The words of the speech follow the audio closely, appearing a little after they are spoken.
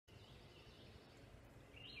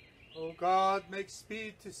O God, make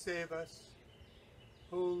speed to save us.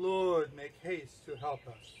 O Lord, make haste to help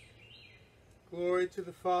us. Glory to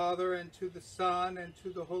the Father, and to the Son, and to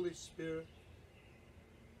the Holy Spirit,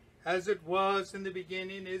 as it was in the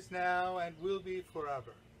beginning, is now, and will be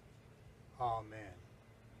forever. Amen.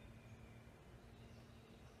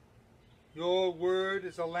 Your word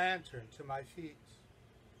is a lantern to my feet,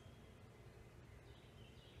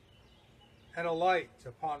 and a light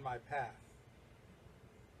upon my path.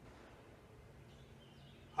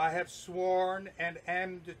 I have sworn and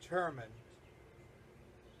am determined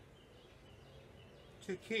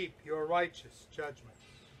to keep your righteous judgments.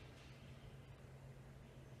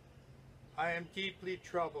 I am deeply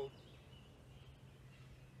troubled.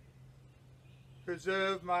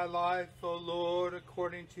 Preserve my life, O Lord,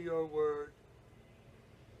 according to your word.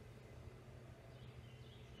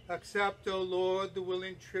 Accept, O Lord, the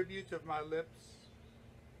willing tribute of my lips,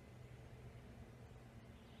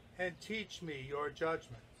 and teach me your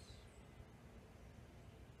judgments.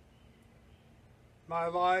 My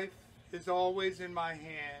life is always in my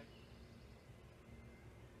hand,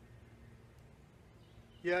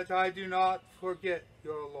 yet I do not forget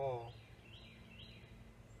your law.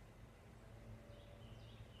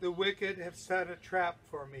 The wicked have set a trap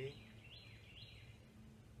for me,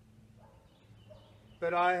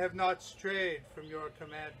 but I have not strayed from your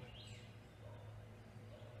commandments.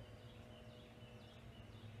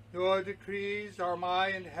 Your decrees are my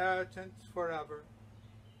inheritance forever.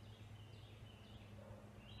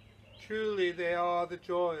 Truly they are the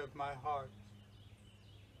joy of my heart.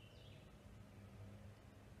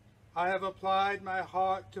 I have applied my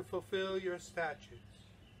heart to fulfill your statutes,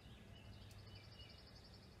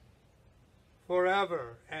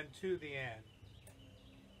 forever and to the end.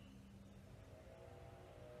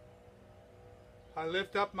 I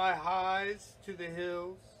lift up my eyes to the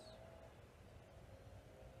hills.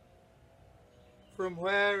 From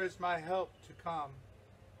where is my help to come?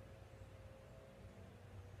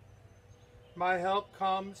 My help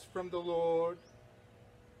comes from the Lord,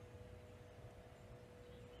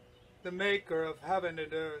 the maker of heaven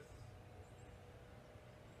and earth.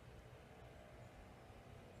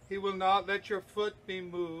 He will not let your foot be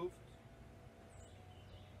moved,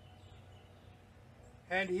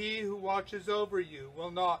 and he who watches over you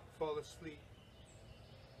will not fall asleep.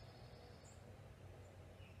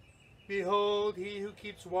 Behold, he who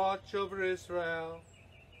keeps watch over Israel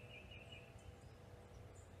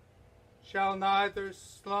shall neither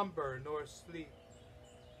slumber nor sleep.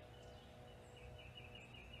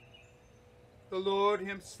 The Lord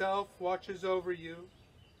himself watches over you.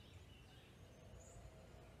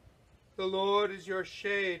 The Lord is your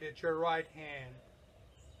shade at your right hand,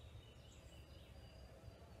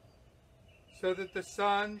 so that the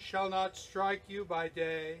sun shall not strike you by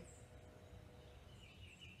day,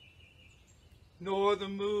 nor the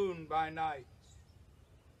moon by night.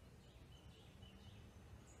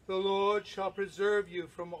 The Lord shall preserve you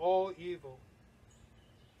from all evil.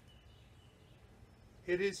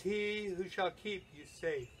 It is he who shall keep you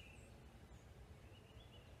safe.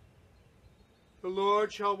 The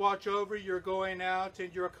Lord shall watch over your going out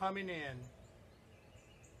and your coming in,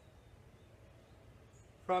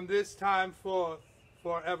 from this time forth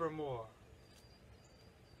forevermore.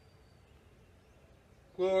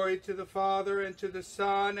 Glory to the Father, and to the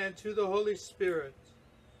Son, and to the Holy Spirit,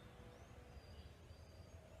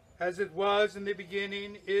 as it was in the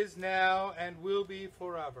beginning, is now, and will be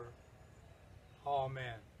forever.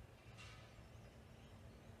 Amen.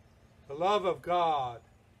 The love of God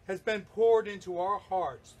has been poured into our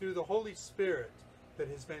hearts through the Holy Spirit that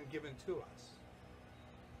has been given to us.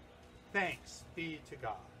 Thanks be to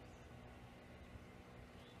God.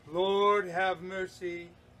 Lord, have mercy.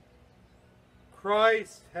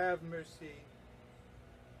 Christ, have mercy.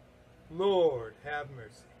 Lord, have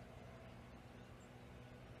mercy.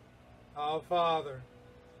 Our Father,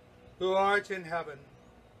 who art in heaven,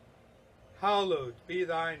 hallowed be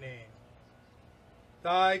thy name.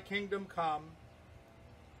 Thy kingdom come,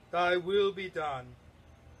 thy will be done,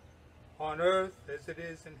 on earth as it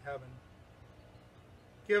is in heaven.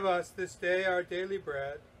 Give us this day our daily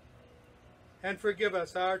bread, and forgive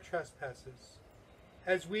us our trespasses,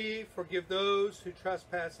 as we forgive those who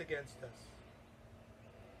trespass against us.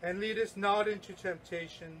 And lead us not into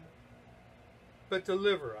temptation, but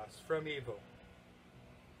deliver us from evil.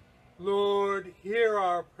 Lord, hear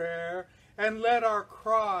our prayer, and let our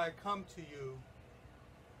cry come to you.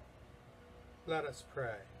 Let us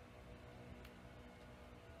pray.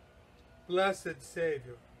 Blessed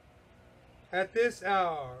Savior, at this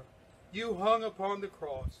hour you hung upon the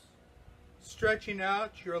cross, stretching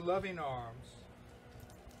out your loving arms.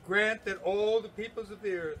 Grant that all the peoples of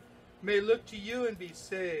the earth may look to you and be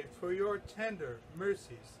saved for your tender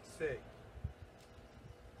mercy's sake.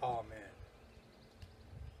 Amen.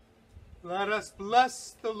 Let us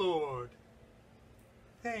bless the Lord.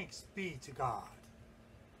 Thanks be to God.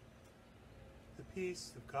 The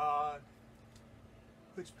peace of God,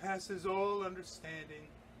 which passes all understanding,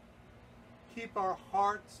 keep our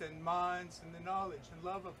hearts and minds in the knowledge and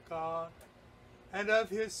love of God and of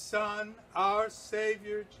his Son, our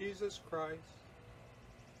Savior, Jesus Christ.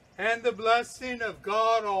 And the blessing of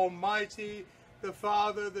God Almighty, the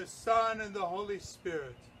Father, the Son, and the Holy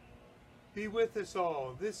Spirit be with us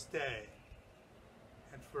all this day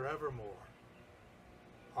and forevermore.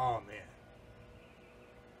 Amen.